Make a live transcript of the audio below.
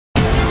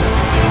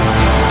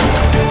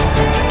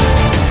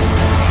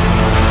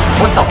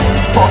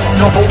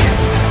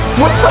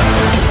What the?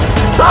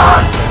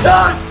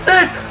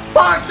 Shit!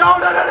 Fuck! No!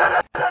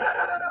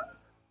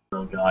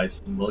 Hello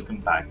guys, and welcome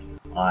back.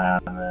 I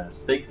am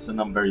Styx, and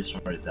I'm very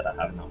sorry that I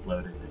haven't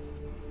uploaded it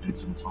in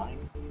some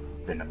time.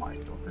 Been in my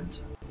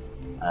girlfriend's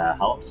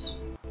house,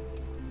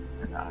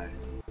 and I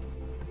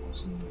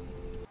wasn't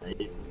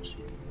able to.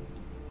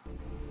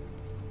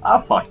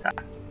 Ah, fuck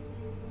that.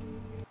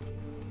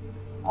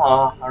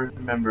 I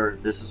remember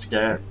this is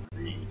scary,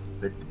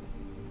 but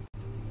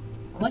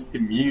I like the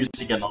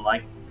music and I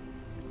like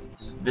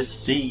this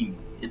scene.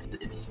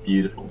 It's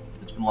beautiful.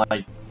 It's been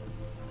like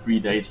 3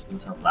 days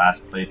since I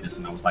last played this,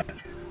 and I was like,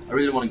 I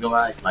really want to go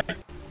out. Like,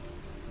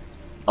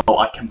 oh,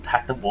 I can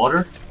pack the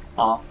water.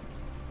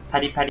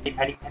 Patty.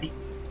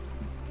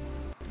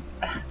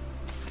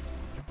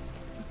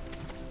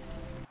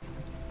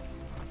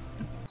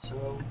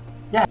 So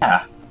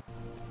yeah,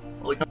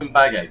 welcome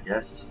back. I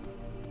guess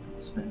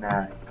it's been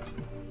a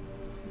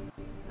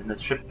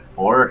trip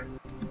before.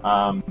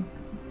 I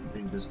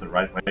think this is the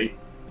right way.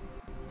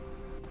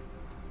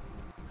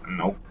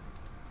 Nope.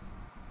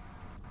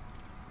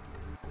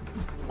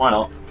 Why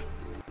not?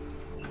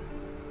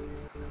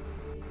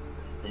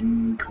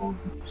 Thin cold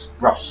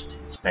brushed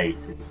his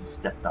face as he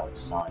stepped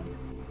outside.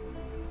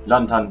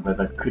 London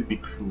weather could be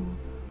cruel,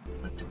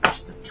 but it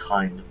was the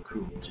kind of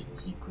cruelty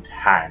he could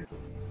handle.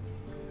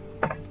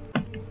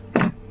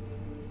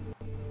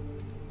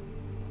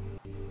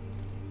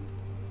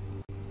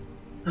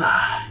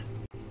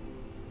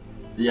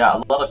 So yeah,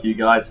 a lot of you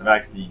guys have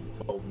actually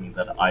told me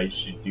that I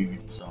should do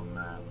some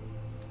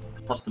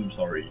custom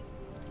story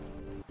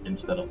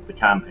instead of the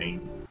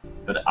campaign,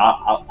 but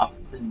I've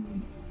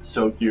been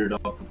so geared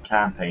up with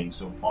campaign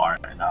so far,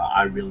 and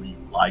I really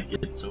like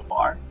it so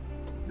far.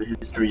 The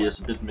history is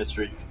a bit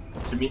mystery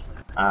to me.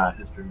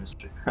 History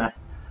mystery.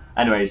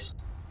 Anyways,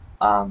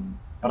 but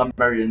I'm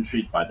very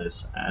intrigued by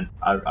this, and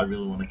I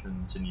really want to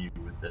continue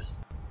with this.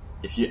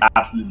 If you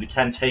absolutely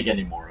can't take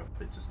any more of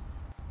it, just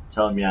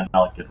tell me and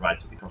I'll get right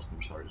to the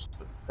custom stories.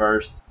 But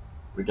first,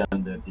 we're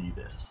gonna do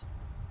this.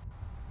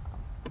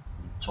 You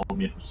told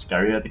me it was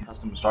scary at the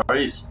custom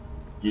stories.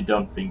 You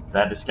don't think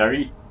that is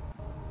scary?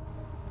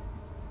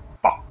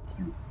 Fuck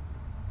you.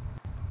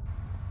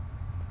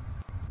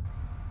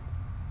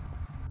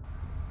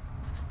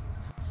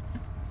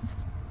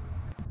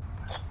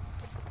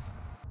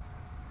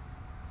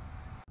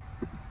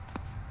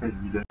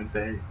 You don't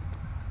say.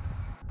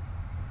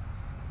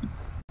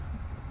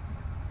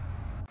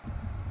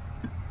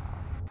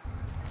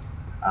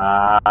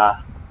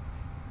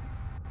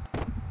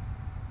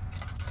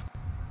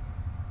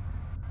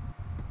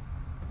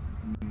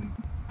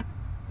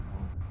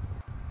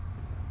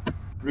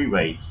 Three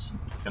ways. You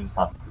can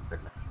start with the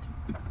left.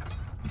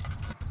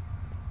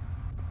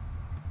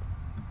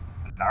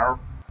 No.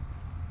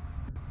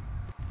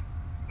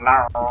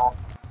 No.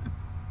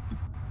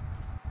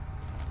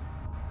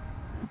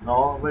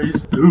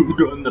 Always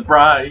stood on the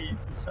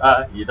bright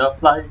side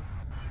of life.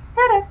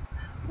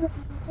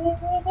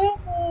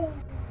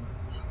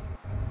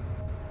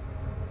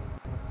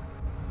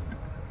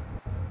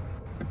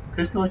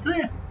 Crystal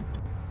clear.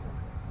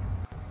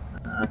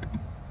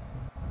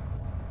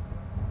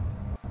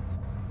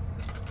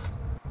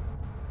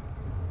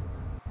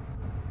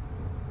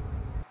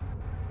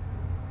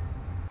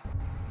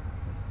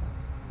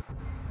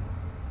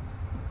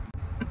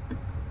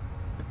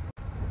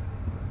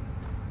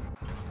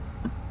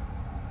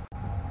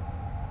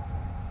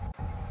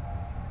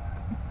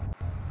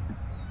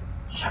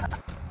 Shut up.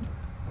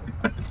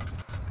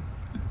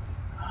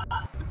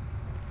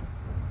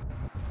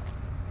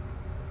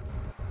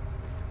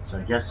 So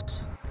I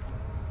guess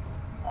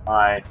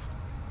I'm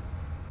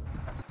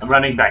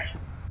running back.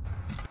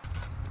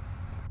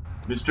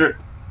 Mister, if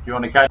you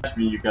want to catch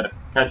me, you gotta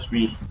catch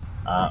me.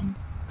 No?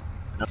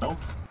 Where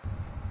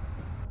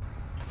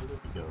did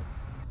he go?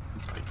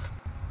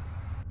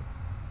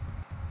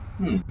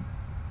 Wait.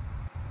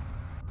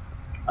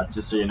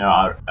 Just so you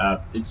know,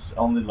 it's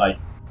only like,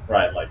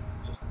 right, like,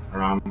 just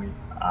around me.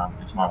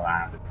 It's my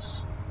lab,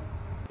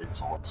 it's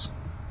hot.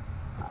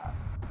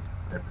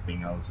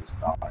 Everything else is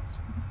dark.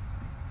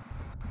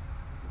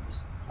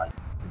 Just like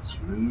this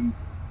room.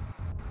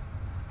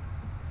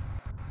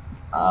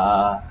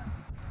 I'm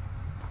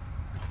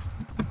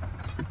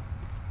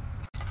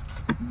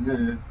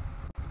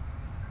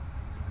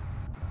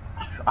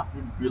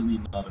really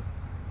not a...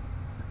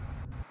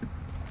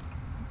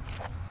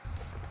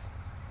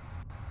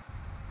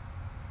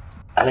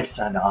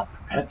 Alexander, I've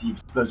prepared the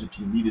explosive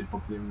you needed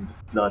for clearing the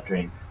flood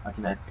drain. I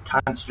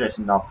can't stress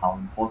enough how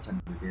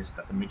important it is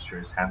that the mixture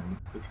is handled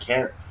with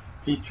care.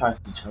 Please try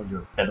to tell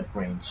your better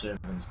brain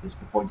servants this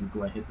before you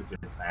go ahead with your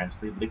plans.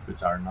 The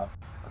liquids are not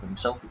of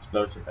themselves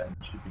explosive and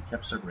should be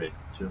kept separated.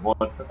 To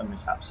avoid further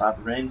mishaps, I've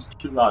arranged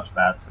 2 large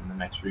baths in the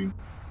next room.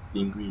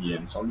 The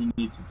ingredients, all you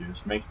need to do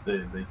is mix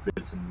the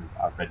liquids and you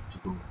are ready to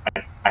go.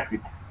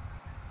 Agripack.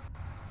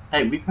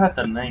 Hey, we've heard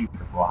that name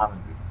before,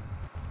 haven't we?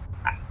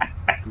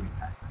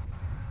 Agripack.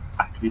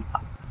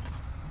 Agripack.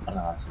 I don't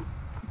know how to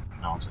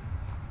pronounce it.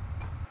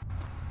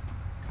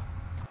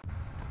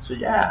 So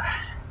yeah,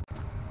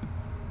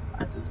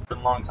 it's been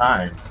a long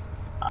time.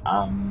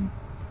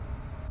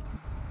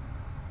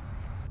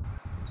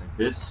 Take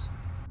this.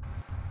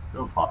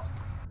 Go pot.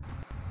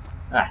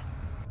 Ah.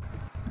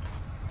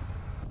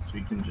 So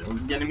we can kill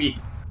the enemy.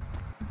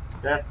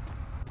 Death.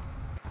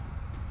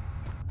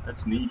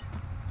 That's neat.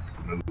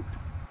 Move.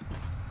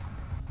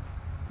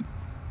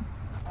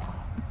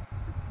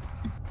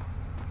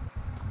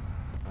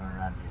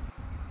 Around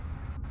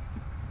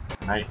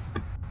here. Right.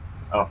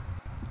 Oh.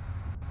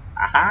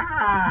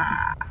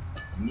 Aha!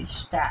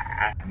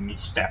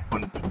 Mr.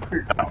 von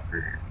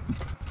Duffeldoppel.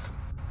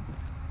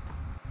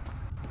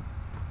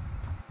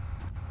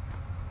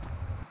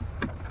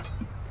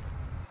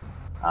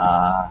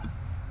 Oh.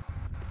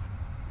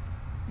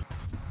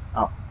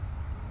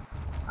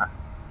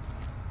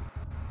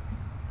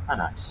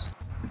 Nice.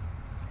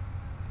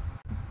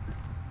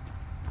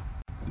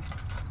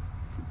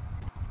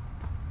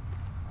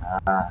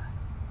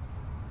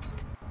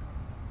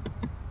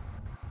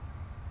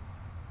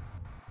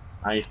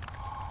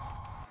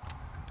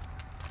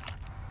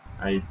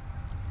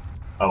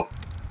 Oh,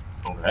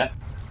 over there?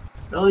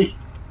 Really?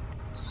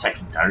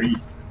 Secondary?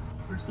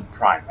 Where's the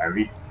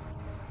primary?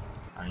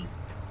 Thank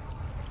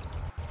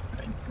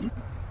you.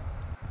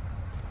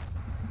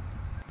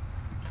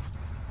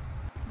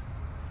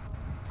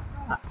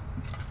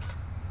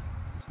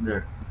 Isn't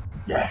there?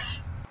 Yes.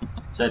 It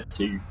said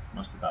 2.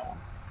 Must be that one.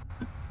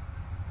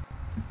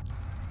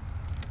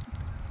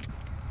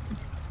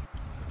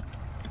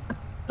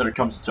 Then it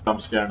comes to jump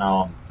scare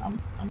now. I'm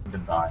gonna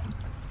die.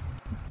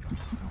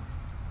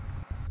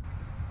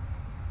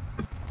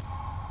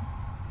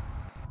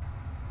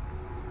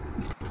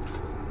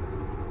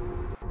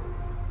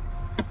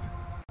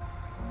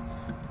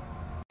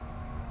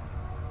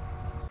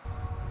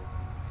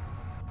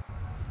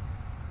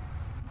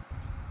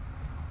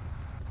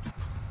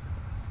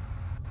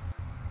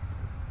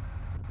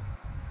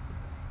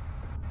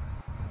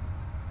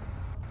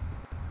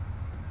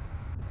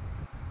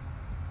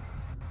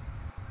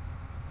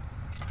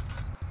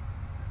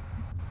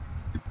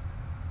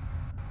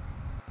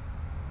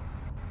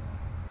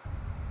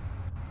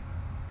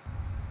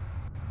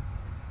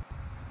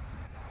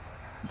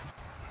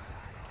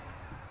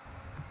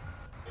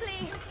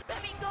 Please,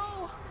 let me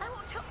go. I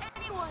won't tell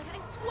anyone, I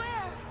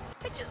swear.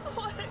 I just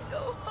want to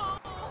go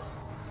home.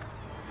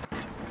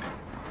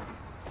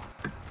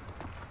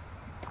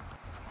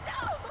 No!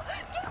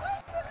 Get away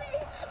from me!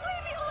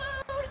 Leave me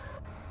alone!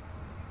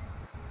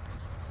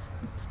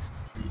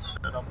 Please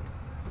shut up.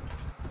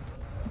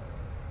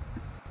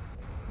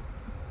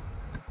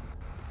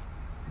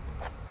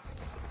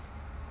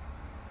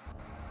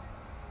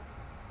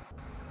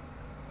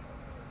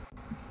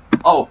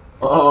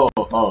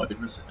 Oh, it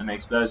was an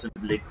explosive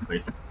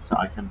liquid, so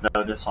I can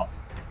blow this up.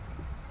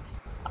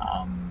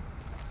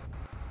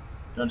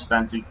 Don't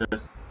stand too close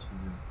to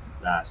the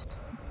blast.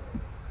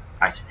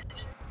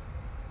 Isolate.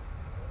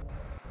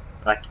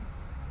 Like,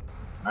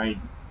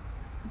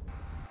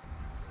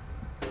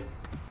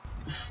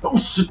 oh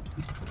shit!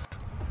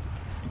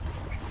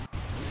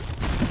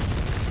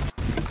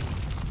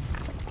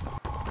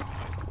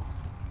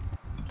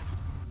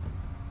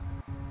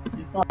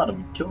 You thought I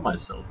would kill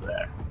myself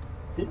there,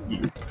 didn't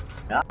you?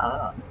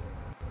 Yeah.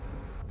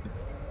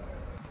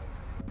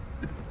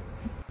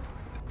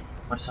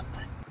 What's up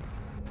there?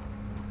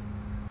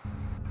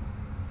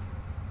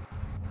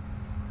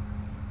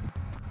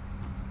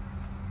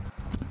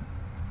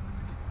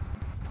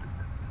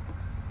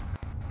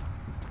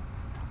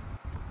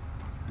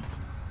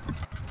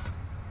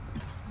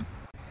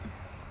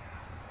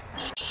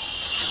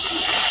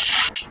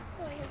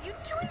 Why are you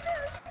doing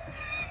that?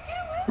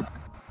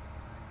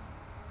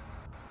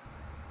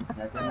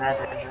 Get away!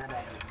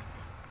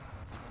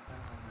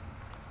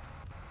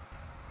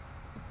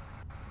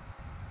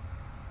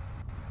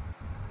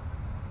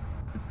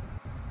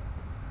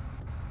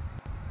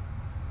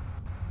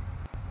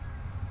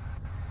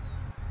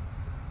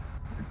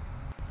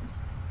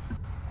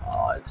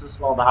 Oh, it's a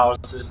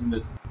slaughterhouse, isn't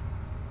it?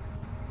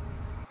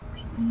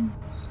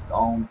 Please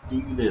don't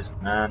do this,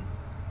 man.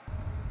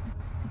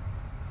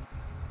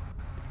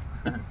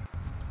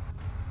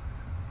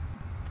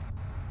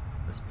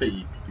 Let's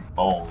play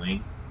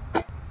bowling.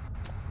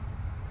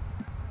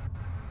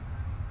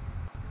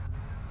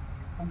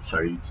 I'm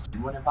sorry, did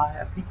you want to buy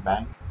a piggy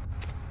bank?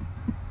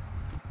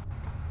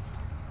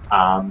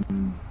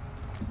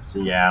 So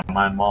yeah,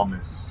 my mom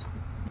is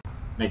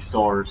next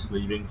door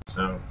sleeping,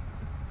 so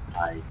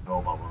I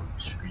hope I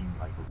won't scream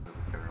like a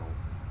little girl.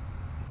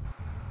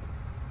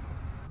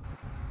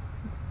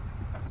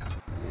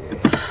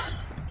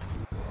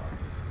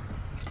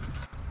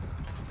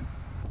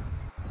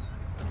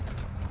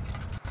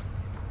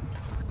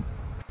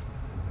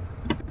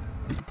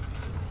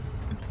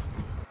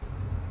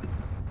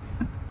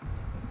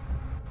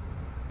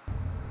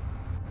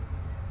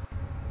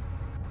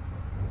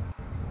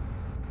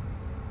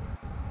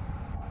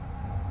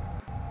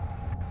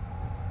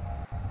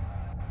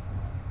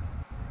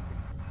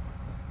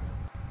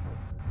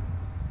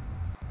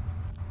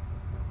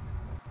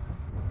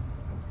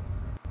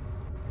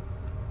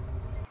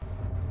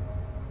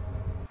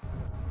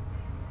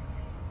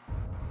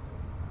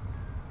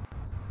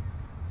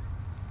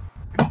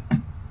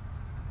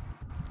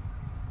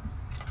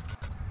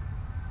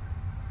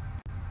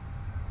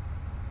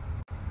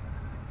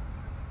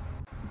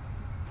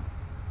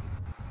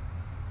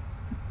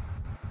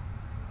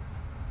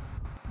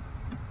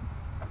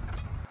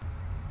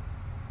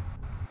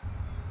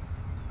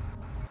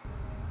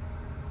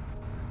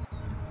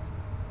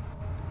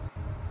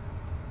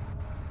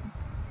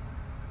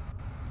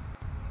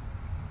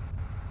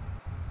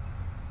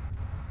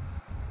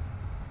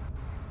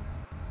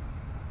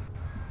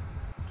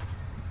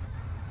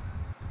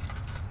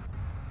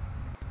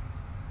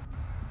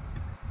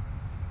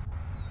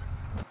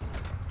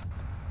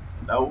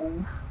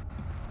 No.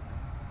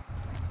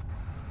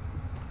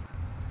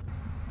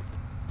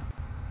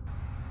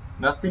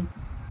 Nothing?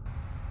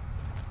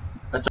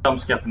 A jump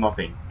scare for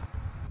nothing.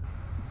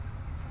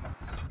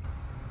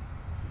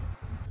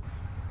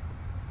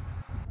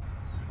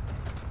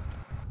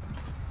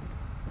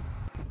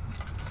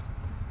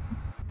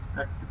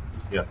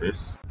 Let's get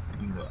this.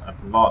 A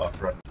lot of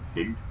running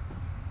food.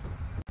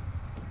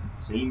 It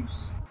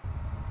seems.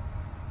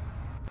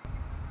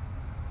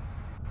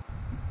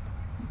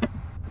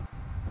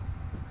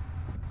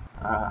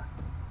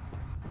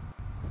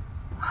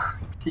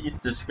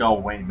 Please just go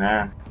away,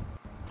 man.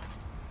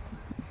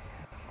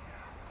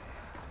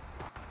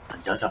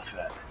 Another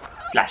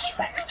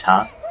flashback,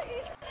 huh?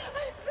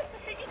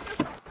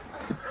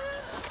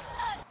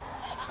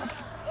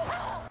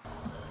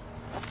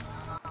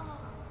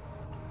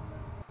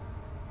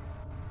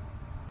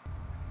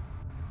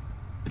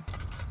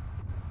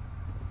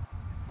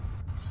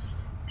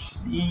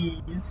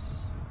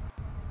 Please.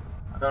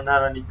 I don't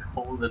have any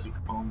cold as to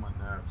calm my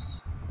nerves.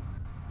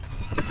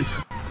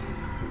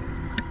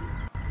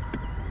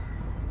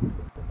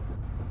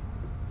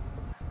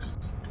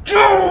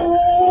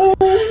 Oh,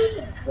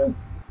 for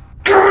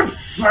God's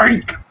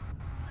sake!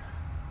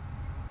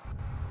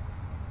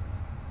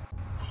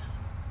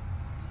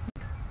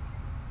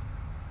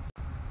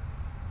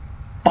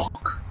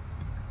 Fuck!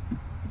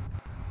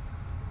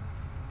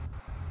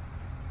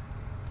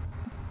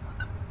 What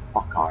the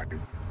fuck are you?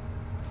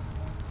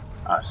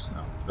 Gosh,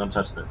 no, don't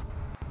touch that.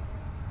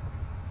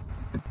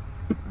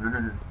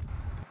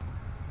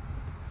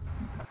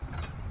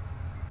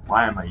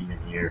 Why am I even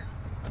here?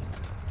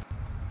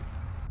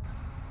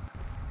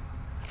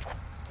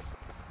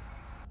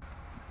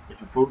 If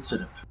a full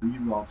set of 3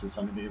 rods is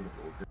unavailable,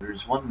 there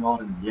is 1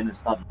 rod in the inner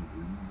study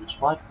room,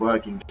 which might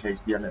work in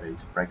case the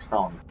elevator breaks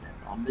down again.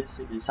 Unless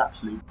it is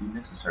absolutely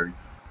necessary,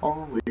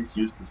 always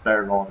use the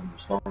spare rod in the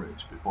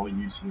storage before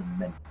using a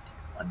med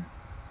one.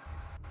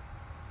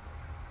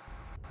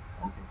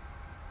 Okay.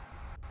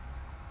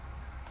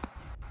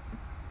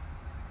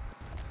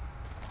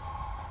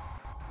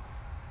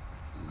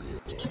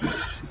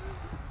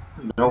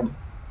 No.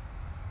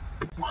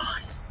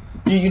 Why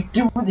do you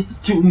do this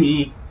to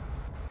me?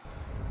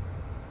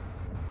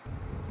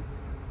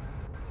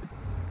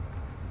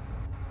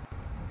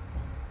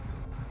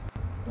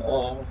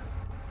 Oh.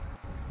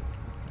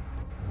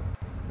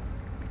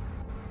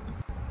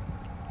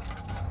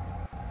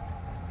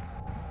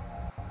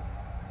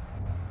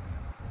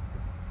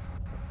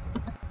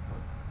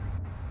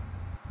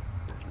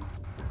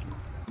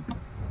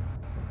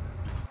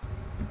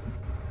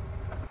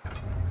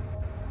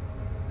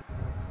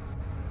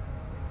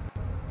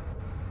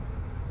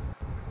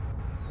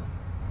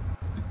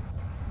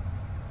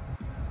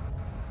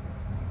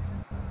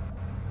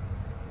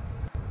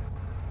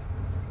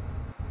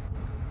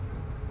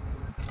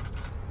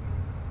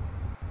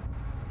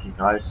 Okay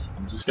guys,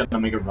 I'm just gonna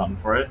make a run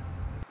for it.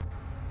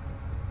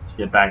 Let's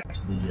get back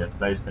to the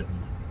place that we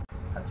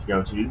had to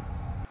go to.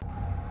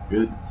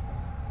 Good.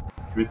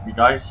 You with me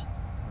guys?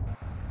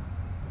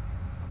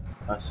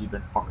 I see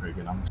that fucker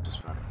again, I'm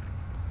just running.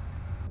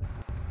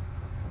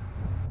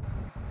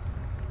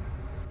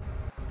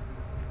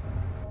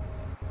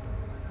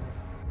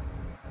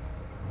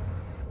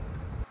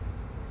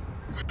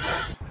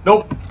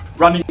 Nope!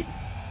 Running!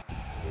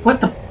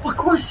 What the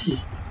fuck was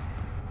he?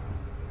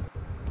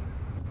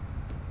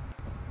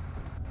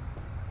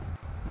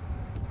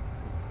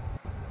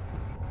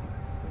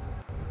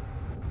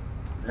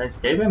 Did I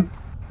escape him?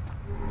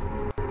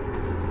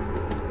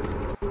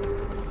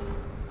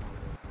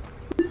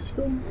 Let's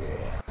go.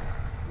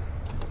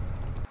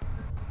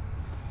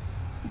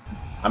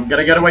 I'm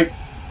gonna get away.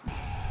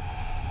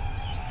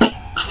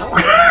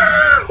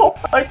 Oh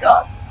my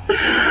god!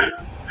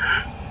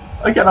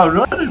 I cannot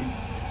run him.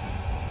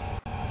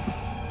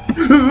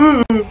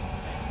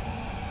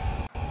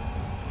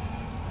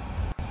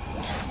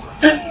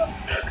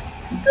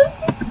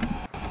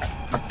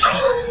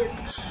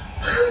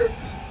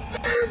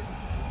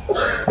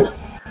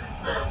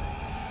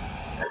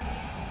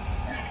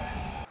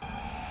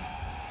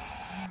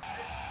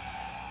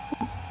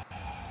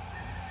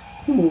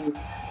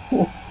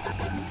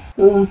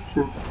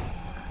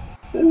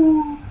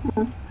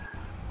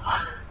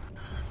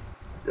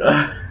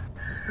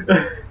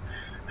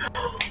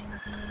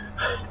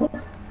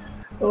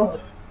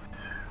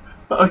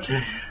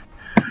 Okay,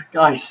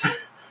 guys.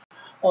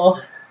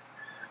 Oh,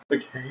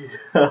 okay.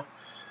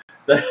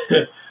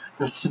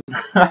 That's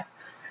not.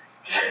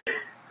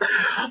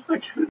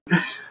 Okay.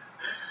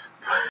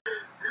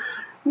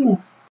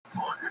 Ooh,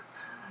 fuck.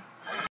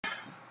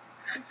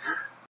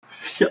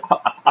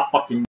 I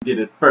fucking did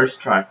it. First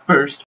try.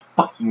 First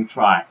fucking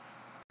try.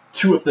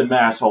 2 of them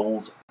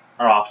assholes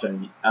are after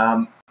me.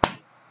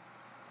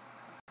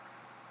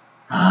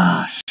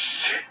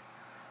 Shit.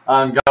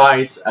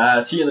 Guys,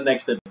 see you in the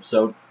next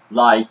episode.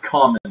 Like,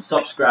 comment,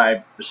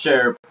 subscribe,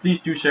 share. Please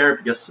do share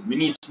because we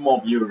need some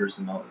more viewers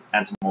and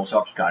some more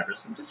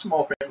subscribers and just some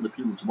more friendly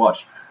people to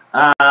watch.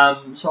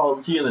 So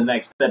I'll see you in the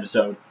next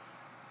episode.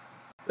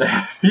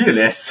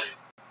 Fearless.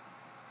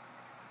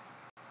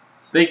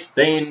 Styx,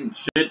 staying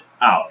shit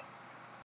out.